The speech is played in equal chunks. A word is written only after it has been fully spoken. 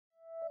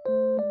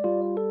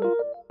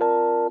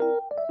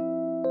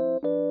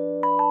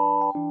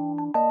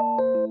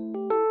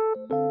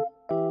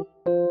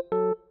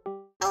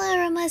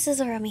this is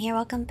Aromie here.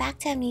 Welcome back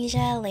to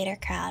Amnesia, later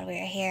crowd. We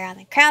are here on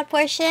the crowd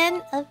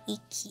portion of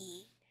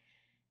Ikki.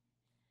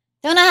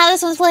 Don't know how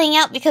this one's playing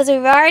out because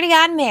we've already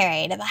gotten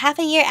married about half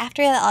a year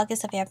after the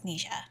August of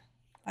Amnesia.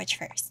 March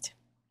 1st.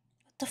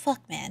 What the fuck,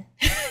 man?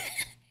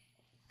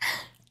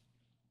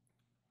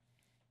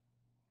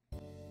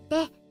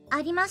 で、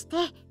ありまして、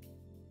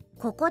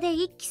ここで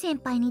一輝先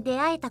輩に出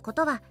会えたこ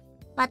とは、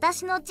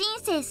私の人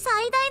生最大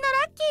のラ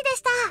ッキーで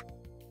した。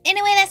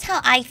Anyway, that's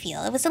how I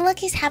feel. It was the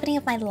luckiest happening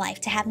of my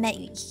life to have met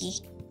you,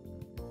 Ikki.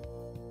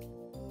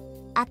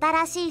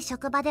 新しい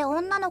職場で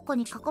女の子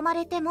に囲ま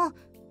れても、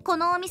こ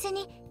のお店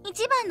に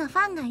一番のフ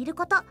ァンがいる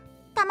こと、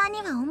たまに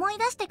は思い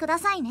出してくだ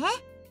さいね。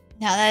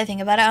Now that I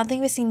think about it, I don't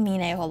think we've seen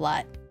Mine a whole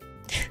lot.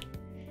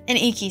 And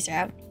Ikki's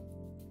route.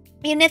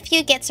 Even if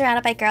you get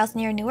surrounded by girls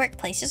in your new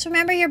workplace, just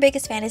remember your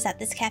biggest fan is at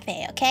this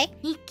cafe, okay?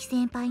 一輝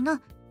先輩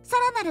のさ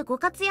らなるご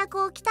活躍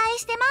を期待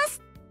してま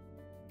す。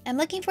I'm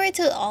looking forward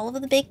to all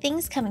of the big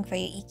things coming for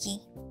you,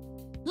 Ikki.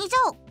 以上、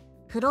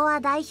フロ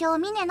ア代表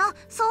ミネの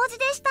掃除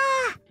でした。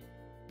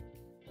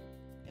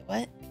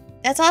What?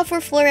 That's all for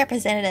floor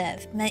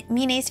representative.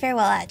 Mine's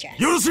farewell address.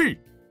 よろしい!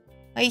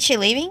 Are she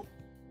leaving?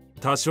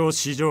 多少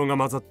市場が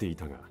混ざってい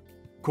たが、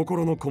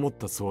心のこもっ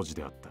た掃除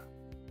であった。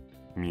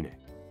ミネ、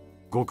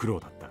ご苦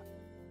労だった。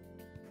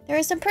There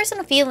were some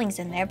personal feelings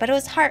in there, but it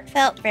was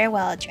heartfelt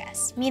farewell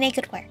address. Mine,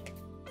 good work.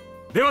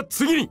 では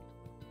次に、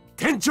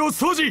店長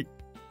掃除!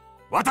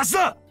 私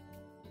だ!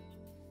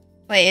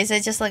 Wait, is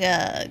it just like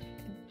a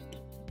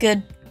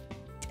good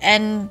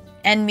end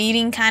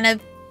meeting kind of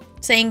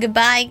saying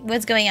goodbye?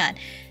 What's going on?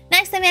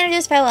 Next, the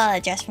manager's farewell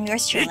address from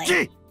yours truly.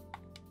 Ikki!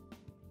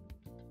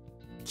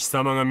 貴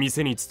様が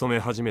店に勤め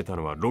始めた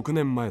のは6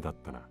年前だっ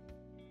たな。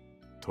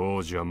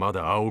当時はま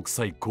だ青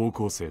臭い高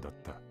校生だっ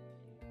た。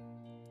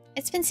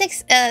It's been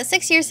six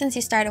years since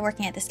you started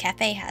working at this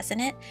cafe,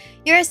 hasn't it?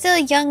 You're still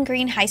a young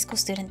green high school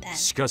student then.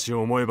 しかし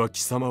思えば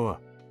貴様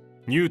は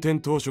入店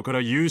当初か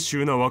ら優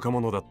秀な若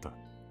者だった。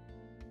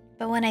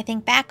But when I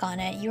think back on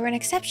it, you were an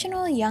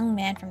exceptional young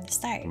man from the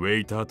start. ウェ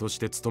イターとし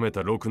て勤め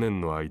た6年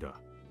の間、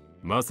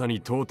まさ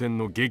に当店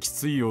の撃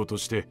墜王と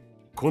して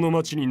この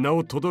町に名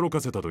を轟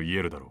かせたと言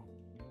えるだろ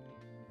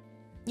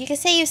う。You could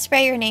say you've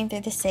spread your name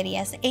through the city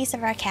as the ace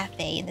of our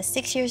cafe in the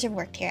 6 years you've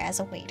worked here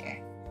as a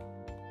waiter.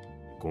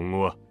 今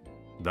後は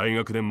大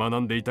学で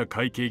学んでいた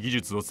会計技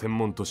術を専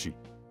門とし、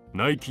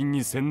内勤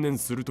に専念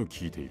すると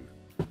聞いている。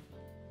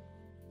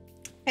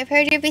I've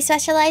heard you'll be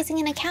specializing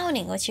in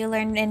accounting, which you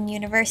learned in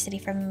university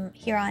from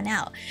here on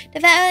out.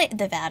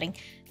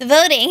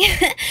 Devoting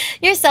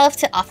yourself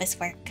to office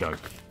work. だが、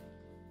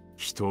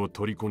人を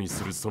虜に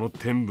するその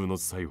天賦の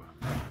才は、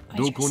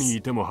どこに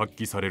いても発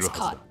揮されるはず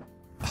だ。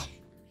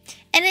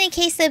In any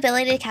case, the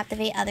ability to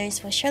captivate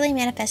others will surely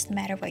manifest no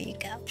matter where you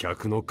go.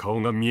 客の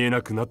顔が見え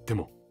なくなって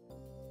も、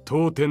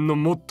当店の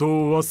モットー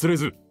を忘れ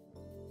ず、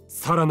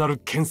さらなる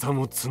研鑽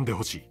を積んで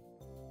ほしい。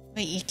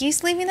Wait,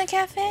 Ikki's leaving the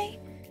cafe?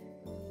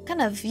 What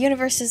kind of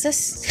universe is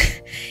this?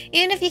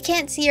 Even if you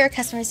can't see your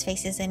customers'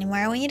 faces anymore,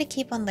 I want you to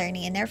keep on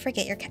learning and never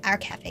forget our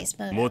cafe's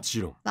motto. も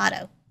ちろん。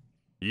Motto.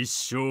 一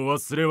生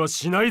忘れは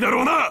しないだ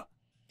ろうな。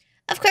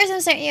Of course, I'm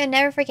certain you'll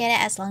never forget it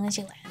as long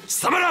as you live. 貴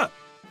様ら、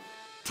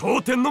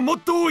当店のモッ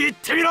トーを言っ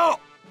てみろ。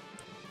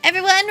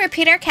 Everyone,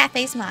 repeat our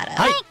cafe's motto.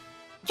 はい。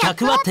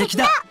客は敵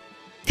だ。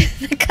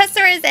The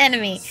customer is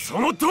enemy.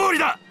 その通り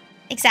だ。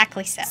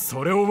Exactly so.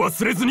 それを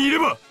忘れずにいれ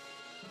ば、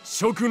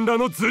諸君ら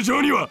の頭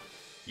上には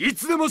い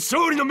つでも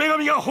勝利の女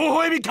神が微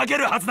笑みかけ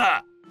るはず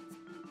だ。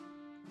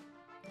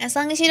As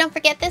long as you don't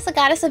forget this, the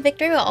goddess of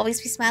victory will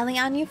always be smiling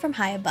on you from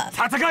high above.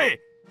 戦え、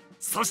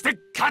そして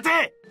勝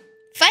て。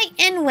 Fight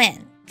and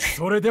win.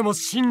 それでも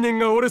信念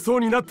が折れそう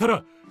になった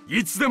ら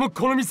いつでも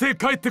この店へ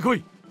帰ってこ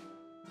い。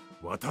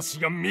私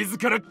が自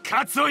ら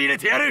カツを入れ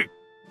てやる。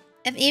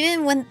If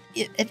even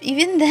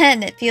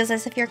then it feels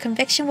as if your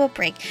conviction will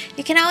break,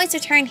 you can always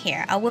return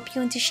here. I'll whip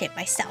you into shape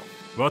myself.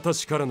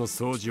 私からの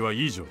掃除は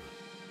以上だ。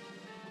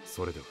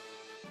それでは、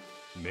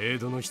メイ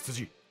ドの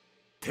羊、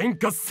天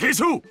下清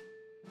少、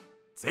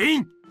全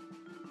員、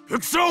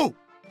副将。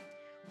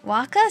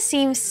Waka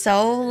seems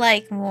so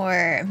like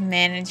more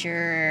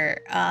manager,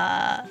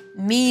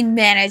 mean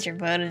manager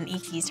mode in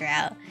Ikki's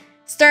route.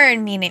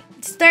 Stern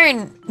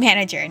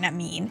manager, not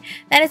mean.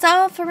 That is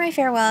all for my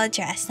farewell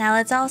address. Now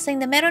let's all sing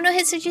the Mero no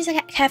Hitsuji's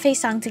Cafe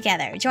song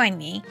together. Join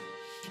me.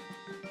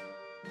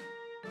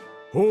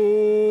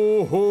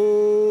 ほ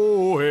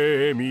ほ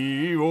え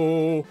み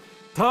を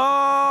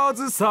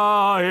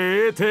携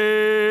え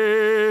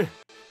て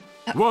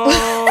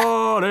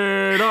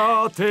我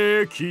ら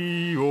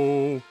敵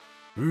を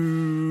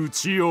撃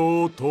ち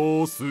落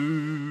とす。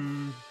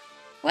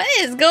 What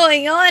is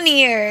going on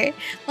here?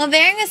 While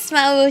bearing a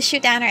smile, we'll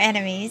shoot down our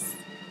enemies.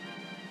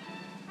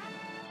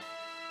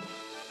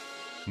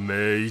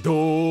 メイ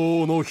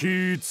ドの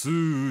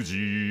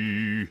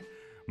羊、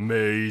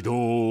メイド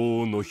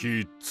の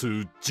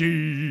羊。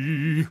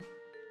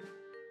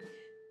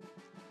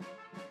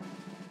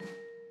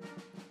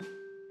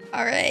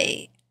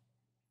 Alright.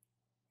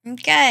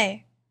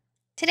 Okay.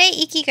 Today,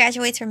 Ikki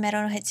graduates from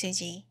Mero no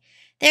Hitsuji.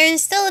 There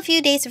is still a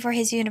few days before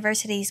his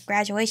university's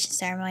graduation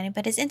ceremony,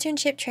 but his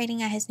internship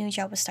training at his new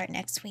job will start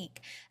next week.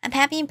 I'm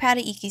happy and proud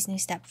of Ikki's new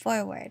step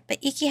forward, but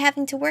Ikki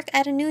having to work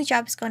at a new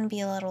job is going to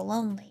be a little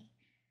lonely.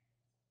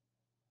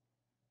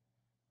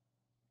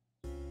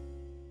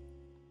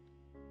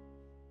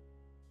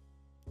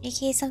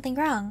 Ikki, is something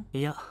wrong?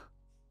 いや、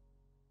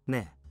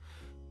ね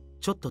え、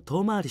ちょっと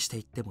遠回りして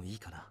言ってもいい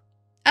かな。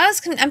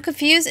I'm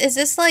confused. Is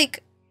this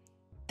like...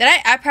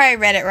 I probably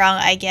read it wrong,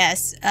 I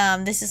guess.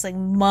 This is like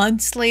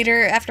months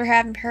later after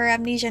her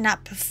amnesia,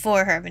 not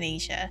before her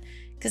amnesia.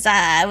 Because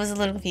I was a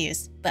little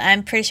confused. But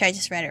I'm pretty sure I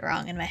just read it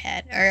wrong in my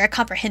head. Or I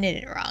comprehended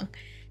it wrong.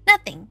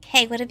 Nothing.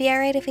 Hey, would it be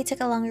alright if we took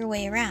a longer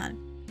way around?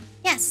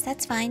 Yes,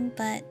 that's fine,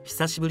 but...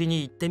 久しぶり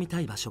に行ってみた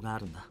い場所があ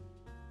るんだ。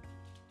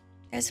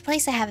There's a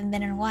place I haven't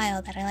been in a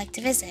while that I like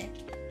to visit.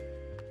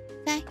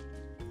 Okay.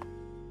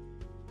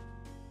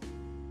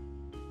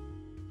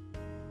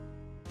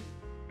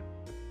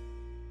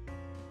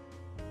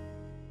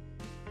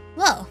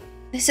 Whoa,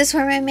 this is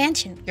where my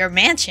mansion... Your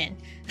mansion?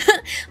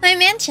 My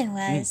mansion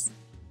was.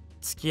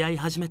 付き合い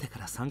始めてか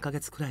ら3ヶ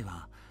月くらい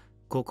は、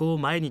ここを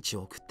毎日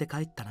送って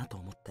帰ったなと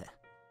思って。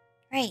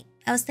Right.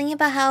 I was thinking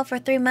about how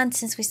for 3 months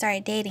since we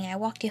started dating, I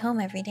walked you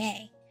home every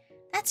day.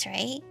 That's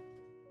right.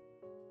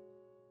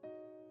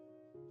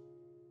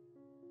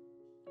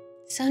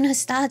 So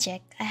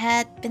nostalgic. I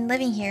had been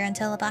living here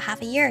until about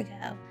half a year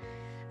ago.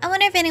 I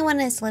wonder if anyone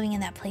is living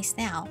in that place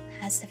now.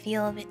 Has the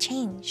feel of it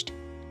changed?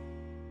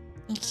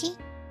 Ikki?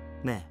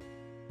 ね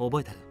え、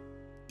覚えてる？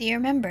 Do you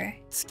remember?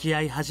 付き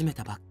合い始め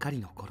たばっかり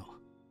の頃、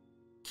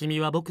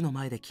君は僕の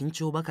前で緊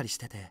張ばかりし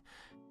てて、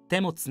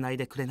手も繋い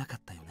でくれなかっ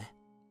たよね。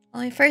When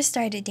we first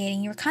started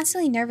dating, you were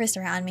constantly nervous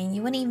around me and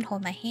you wouldn't even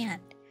hold my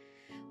hand.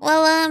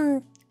 Well,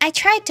 I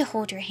tried to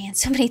hold your hand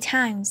so many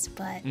times,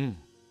 but... うん。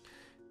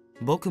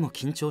僕も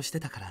緊張して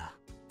たから、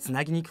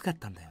繋ぎにくかっ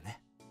たんだよ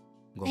ね。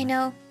ごめん。 I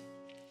know.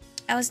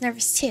 I was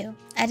nervous too.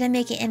 I didn't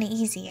make it any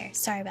easier.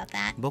 Sorry about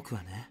that. 僕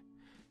はね、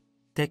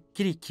てっ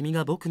きり君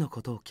が僕の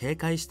ことを警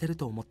戒してる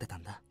と思ってた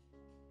んだ。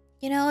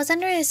You know, I was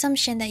under the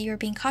assumption that you were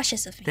being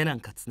cautious of 手 me. なん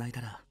か繋いだ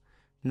ら、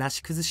な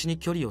し崩しに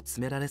距離を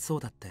詰められそう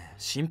だって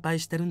心配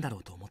してるんだろ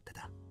うと思って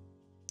た。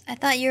I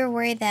thought you were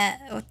worried that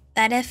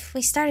if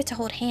we started to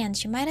hold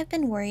hands, you might have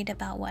been worried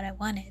about what I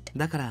wanted.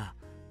 だから、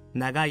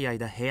長い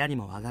間部屋に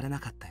も上がれな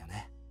かったよ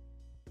ね。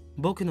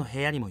僕の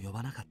部屋にも呼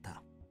ばなかっ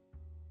た。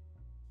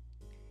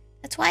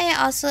That's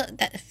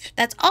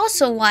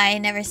also why I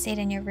never stayed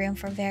in your room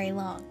for very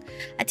long.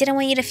 I didn't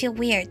want you to feel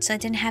weird, so I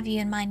didn't have you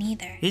in mine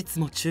either. いつ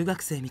も中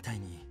学生みたい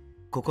に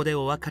ここで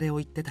お別れを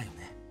言ってたよ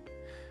ね。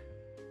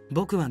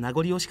僕は名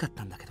残惜しかっ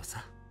たんだけど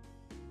さ。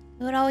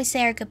We would always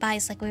say our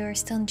goodbyes like we were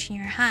still in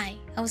junior high.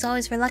 I was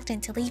always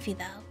reluctant to leave you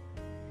though.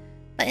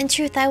 But in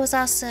truth, I was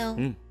also... う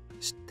ん、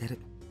知ってる。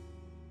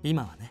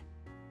今はね。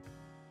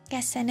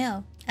Yes, I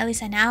know. At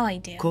least now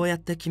I do. こうやっ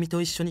て君と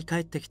一緒に帰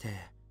ってきて、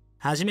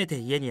初めて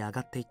家に上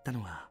がっていった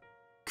のは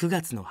9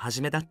月の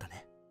初めだった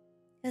ね。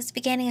It was the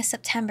beginning of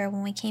September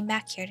when we came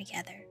back here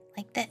together,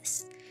 like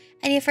this.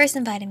 And you first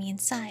invited me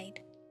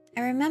inside.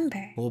 I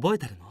remember. 覚え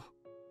てるの？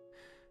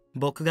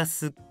僕が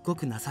すっご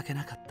く情け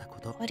なかったこ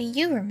と。What do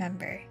you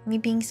remember? Me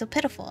being so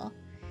pitiful.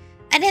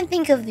 I didn't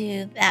think of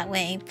you that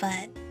way,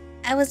 but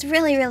I was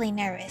really, really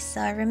nervous,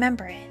 so I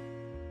remember it.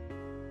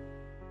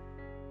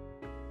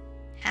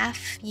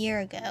 Half year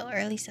ago,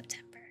 early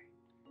September.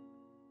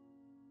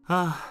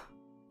 ああ、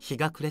日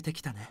が暮れて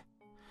きたね。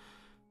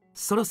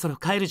そろそろ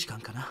帰る時間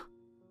かな。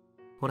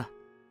ほら、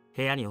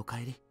部屋にお帰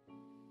り。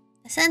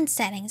The sun's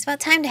setting. It's about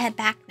time to head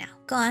back now.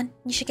 Go on,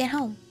 you should get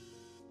home.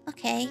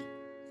 Okay.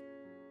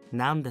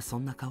 なんでそ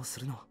んな顔す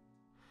るの？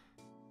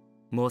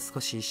もう少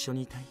し一緒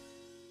にいたい。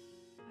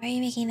Why are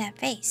you making that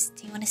face?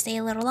 Do you want to stay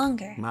a little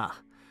longer? ま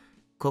あ、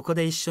ここ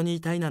で一緒に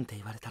いたいなんて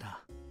言われたら、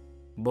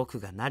僕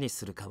が何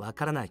するかわ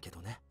からないけど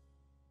ね。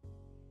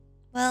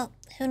Well,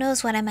 who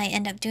knows what I might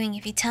end up doing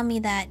if you tell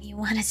me that you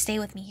want to stay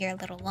with me here a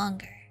little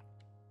longer.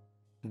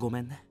 ご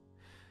めんね。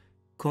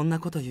こんな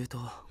こと言うと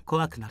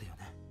怖くなるよ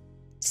ね。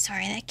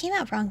Sorry, that came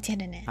out wrong,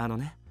 didn't it? あの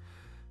ね、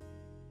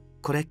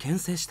これ牽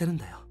制してるん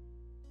だよ。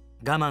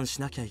我慢し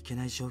なきゃいけ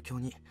ない状況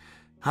に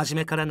初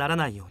めからなら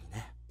ないように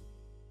ね。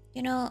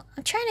You know,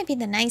 I'm trying to be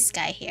the nice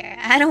guy here.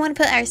 I don't want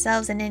to put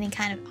ourselves in any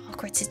kind of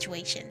awkward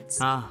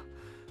situations. ああ、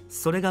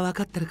それが分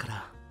かってるか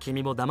ら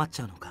君も黙っ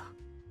ちゃうのか。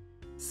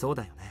そう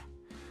だよね。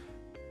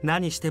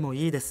何しても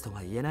いいですと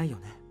は言えないよ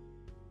ね。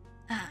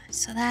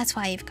So that's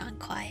why you've gone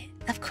quiet.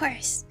 Of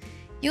course.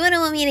 You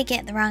wouldn't want me to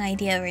get the wrong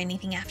idea or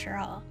anything after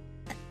all.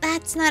 But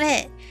that's not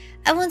it.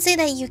 I won't say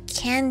that you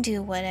can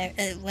do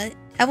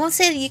I won't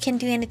say that you can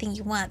do anything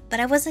you want,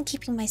 but I wasn't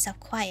keeping myself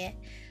quiet.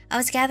 I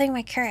was gathering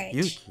my courage.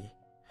 勇気？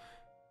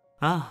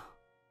ああ、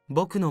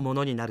僕のも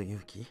のになる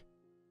勇気？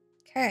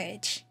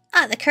 Courage.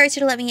 The courage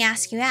to let me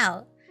ask you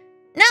out.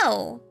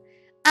 No!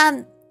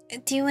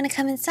 Do you want to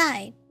come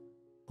inside?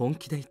 本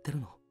気で言ってる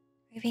の？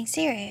 Are you being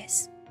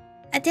serious?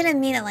 I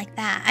didn't mean it like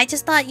that. I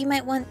just thought you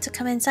might want to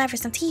come inside for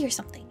some tea or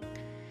something.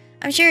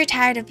 I'm sure you're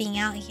tired of being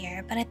out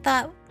here, but I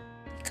thought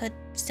we could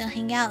still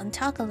hang out and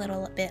talk a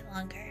little bit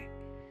longer.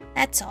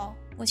 That's all.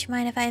 Would you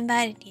mind if I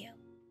invited you?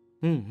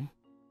 うん、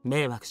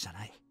迷惑じゃ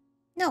ない。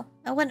 No,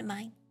 I wouldn't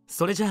mind.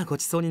 それじゃあご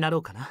ちそうになろ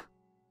うかな。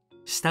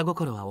下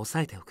心は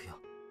抑えておくよ。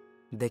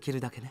できる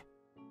だけね。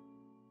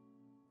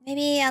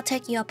 Maybe I'll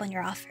take you up on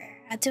your offer.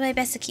 I'll do my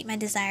best to keep my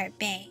desire at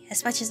bay,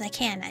 as much as I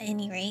can at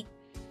any rate.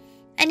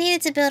 I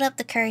needed to build up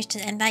the courage to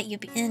invite you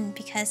in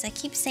because I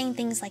keep saying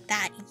things like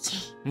that.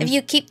 If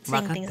you keep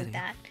saying things like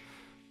that.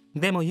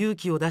 でも勇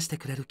気を出して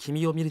くれる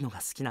君を見るのが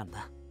好きなん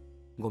だ。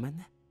ごめん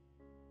ね。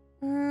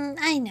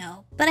I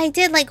know, but I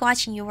did like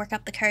watching you work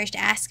up the courage to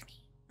ask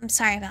me. I'm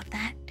sorry about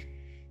that.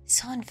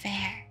 So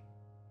unfair.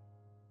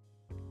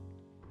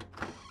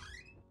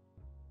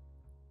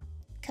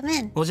 Come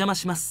in. お邪魔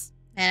します。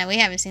 Man, we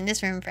haven't seen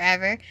this room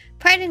forever.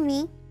 Pardon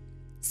me.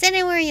 Sit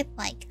in where you'd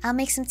like. I'll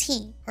make some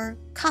tea or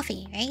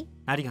coffee, right?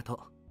 ありがとう。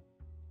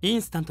イ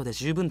ンスタントで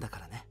十分だか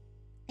らね。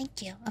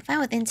Thank you. I'm fine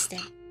with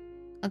instant.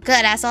 Oh,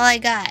 good. That's all I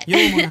got.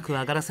 用もなく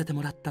上がらせて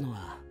もらったの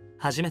は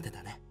初めて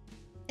だね。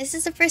This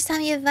is the first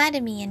time you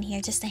invited me in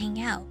here just to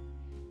hang out.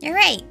 You're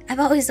right. I've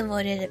always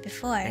avoided it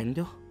before. 遠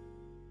慮？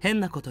変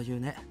なこと言う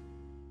ね。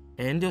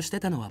遠慮して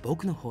たのは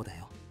僕の方だ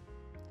よ。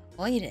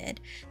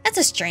Avoided? That's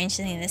a strange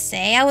thing to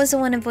say. I was the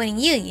one avoiding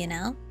you, you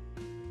know?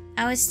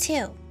 I was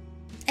too.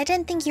 I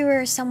didn't think you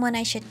were someone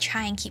I should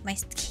try and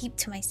keep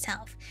to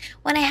myself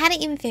when I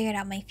hadn't even figured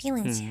out my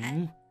feelings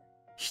yet.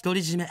 独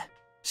り占め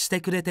して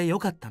くれてよ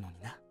かったのに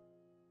な。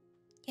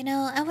You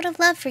know, I would have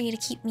loved for you to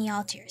keep me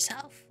all to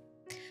yourself.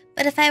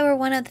 But if I were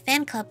one of the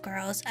fan club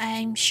girls,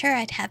 I'm sure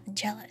I'd have been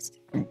jealous.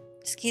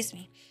 Excuse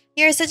me.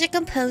 You're such a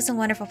composed and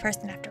wonderful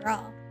person after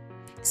all.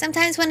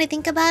 Sometimes when I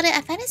think about it,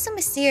 I find it so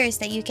mysterious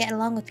that you get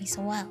along with me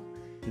so well.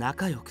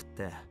 仲良くっ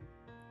て、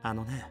あ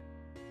のね。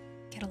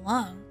Get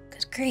along?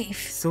 Good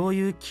grief. そう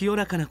いう清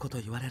らかなこと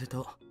言われる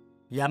と、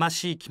やま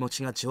しい気持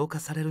ちが浄化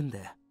されるん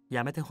で、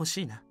やめてほ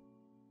しいな。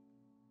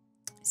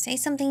Saying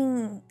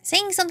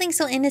something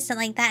so innocent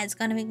like that is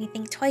going to make me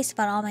think twice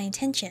about all my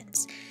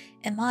intentions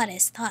and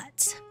modest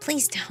thoughts.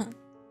 Please don't.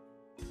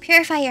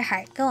 Purify your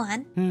heart. Go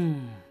on.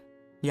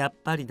 やっ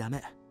ぱりダ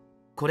メ。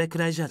これく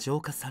らいじゃ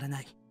浄化され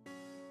ない。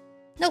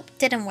Nope,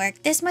 didn't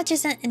work. This much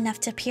isn't enough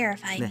to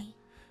purify me. ね、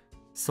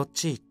そっ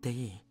ち行ってい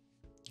い？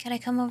 Could I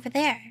come over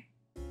there?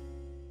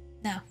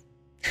 No.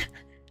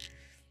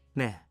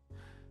 ねえ、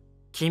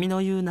君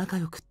の言う仲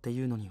良くって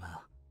いうのに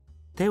は、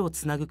手を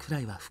つなぐく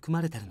らいは含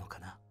まれてるのか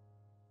な？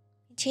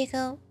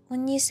 Chico,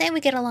 when you say we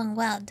get along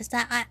well, does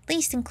that at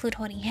least include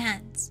holding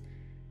hands?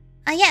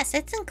 Yes,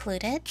 it's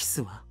included. キ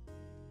スは？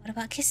 What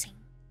about kissing?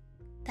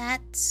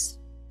 That's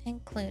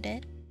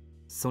included.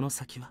 その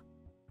先は？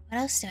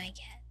 What else do I get?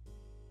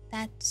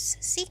 That's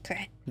a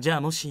secret. じゃ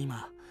あもし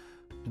今、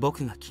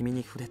僕が君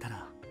に触れた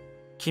ら、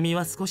君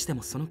は少しで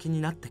もその気に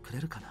なってく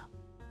れるかな？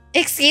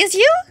 Excuse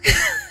you?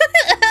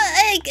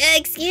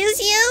 Excuse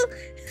you?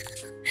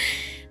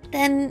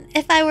 Then,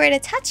 if I were to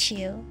touch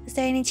you, is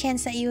there any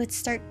chance that you would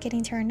start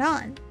getting turned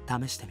on?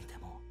 試してみて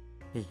も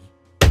いい？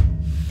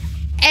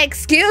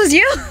 Excuse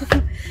you?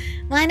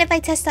 Mind if I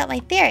test out my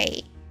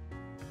theory?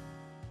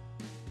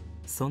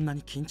 そんな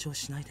に緊張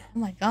しないで。 Oh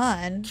my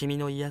god. 君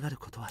の嫌がる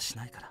ことはし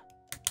ないから。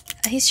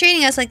 He's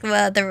treating us like the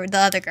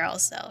other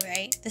girls, though,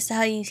 right? This is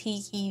how he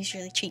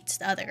usually treats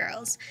the other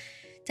girls.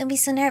 Don't be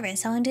so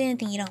nervous. I won't do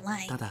anything you don't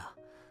like. ただ、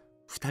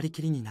二人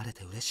きりになれ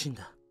て嬉しいん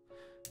だ。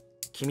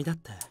君だっ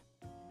て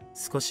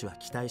少しは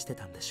期待して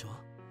たんでしょ？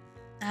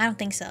 I don't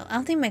think so. I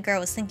don't think my girl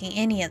was thinking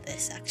any of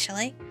this,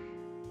 actually.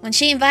 When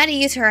she invited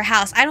you to her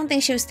house, I don't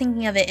think she was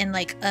thinking of it in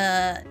like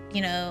a,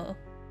 you know,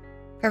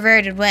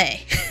 perverted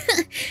way.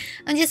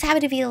 I'm just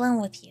happy to be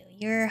alone with you.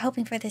 You're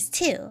hoping for this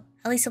too.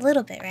 At least a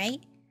little bit, right?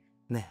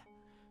 ねえ、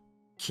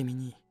君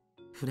に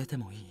触れて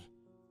もいい？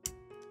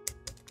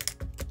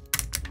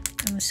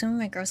 I'm assuming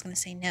my girl's gonna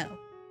say no.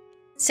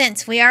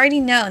 Since we already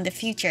know in the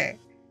future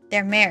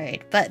they're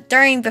married, but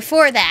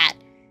before that,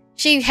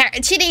 she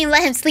didn't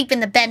let him sleep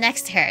in the bed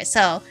next to her,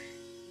 so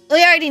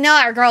we already know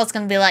our girl's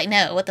gonna be like,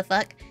 no, what the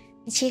fuck?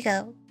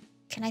 Ichigo,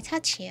 can I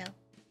touch you?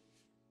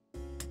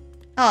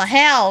 Oh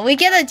hell, we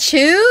get to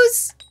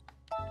choose?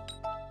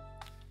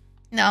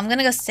 No, I'm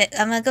gonna go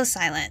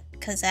silent,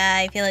 because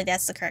I feel like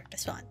that's the correct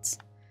response.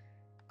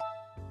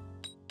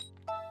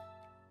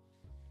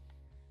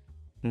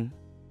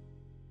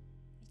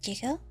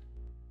 Ichigo?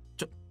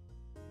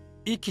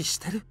 息し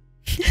てる？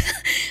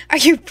 Are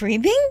you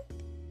breathing?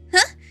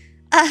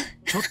 Huh?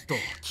 ちょっと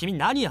君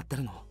何やって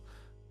るの？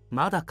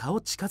まだ顔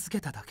近づ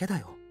けただけだ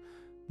よ。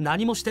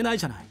何もしてない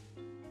じゃない。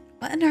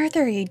 What on earth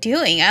are you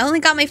doing? I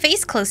only got my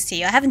face close to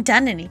you. I haven't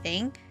done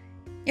anything.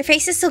 Your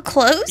face is so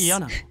close? 嫌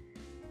なの？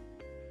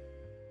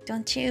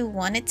 Don't you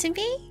want it to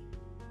be?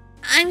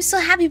 I'm so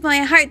happy, but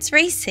my heart's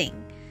racing.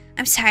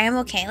 I'm sorry, I'm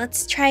okay.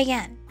 Let's try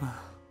again.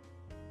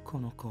 こ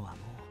の子はもう。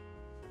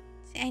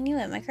 See, I knew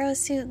it. My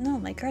girl's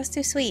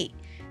too sweet.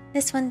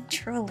 This one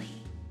truly.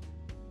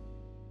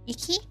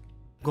 Ikki?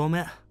 ご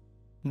めん、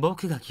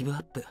僕がギブア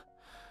ップ。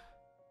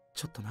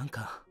ちょっとなん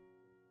か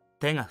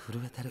手が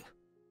震えてる。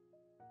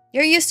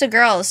 You're used to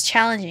girls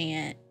challenging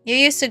it. You're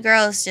used to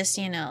girls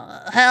just, you know,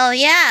 hell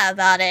yeah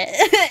about it.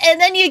 And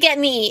then you get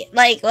me,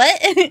 like,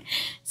 what?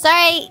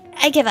 Sorry,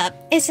 I give up.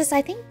 It's just,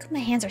 I think my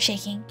hands are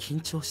shaking.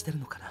 緊張してる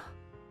のかな。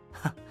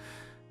は、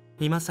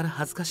今更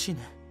恥ずかしい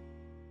ね。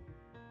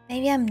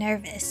Maybe I'm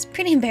nervous.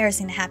 Pretty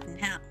embarrassing to happen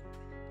now.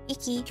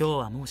 Ikki. 今日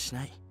はもうし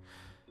ない。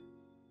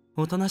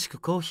おとなしく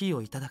コーヒー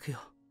をいただくよ。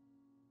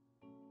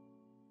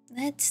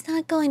Let's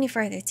not go any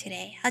further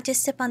today. I'll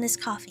just sip on this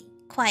coffee,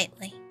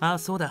 quietly. ああ、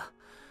そうだ。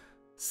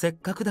せっ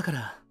かくだか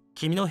ら、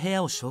君の部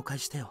屋を紹介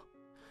してよ。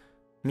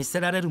見せ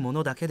られるも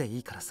のだけでい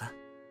いからさ。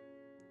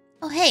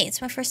Oh, hey,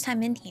 it's my first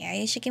time in here.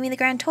 You should give me the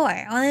grand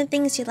tour. Only the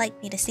things you'd like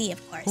me to see,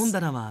 of course. 本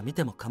棚は見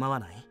ても構わ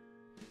ない？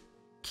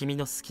君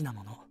の好きな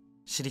もの、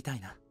知りたい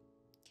な。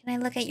Can I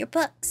look at your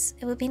books?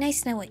 It would be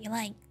nice to know what you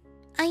like.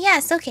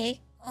 Yes, okay.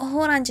 Oh,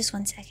 hold on just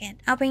 1 second.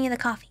 I'll bring you the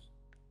coffee.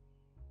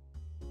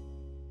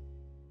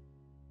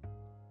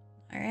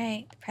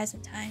 Alright, the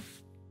present time.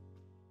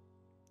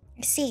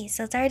 I see,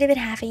 so it's already been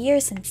half a year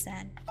since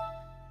then.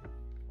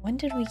 When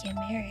did we get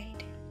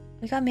married?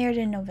 We got married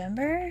in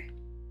November?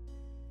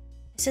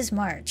 This is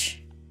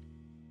March.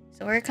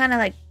 So we're kind of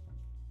like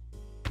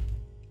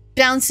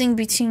bouncing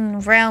between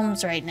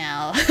realms right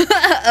now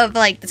of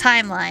like the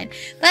timeline.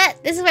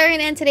 But this is where we're going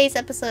to end today's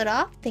episode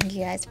off. Thank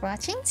you guys for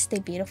watching. Stay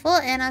beautiful,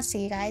 and I'll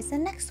see you guys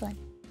in the next one.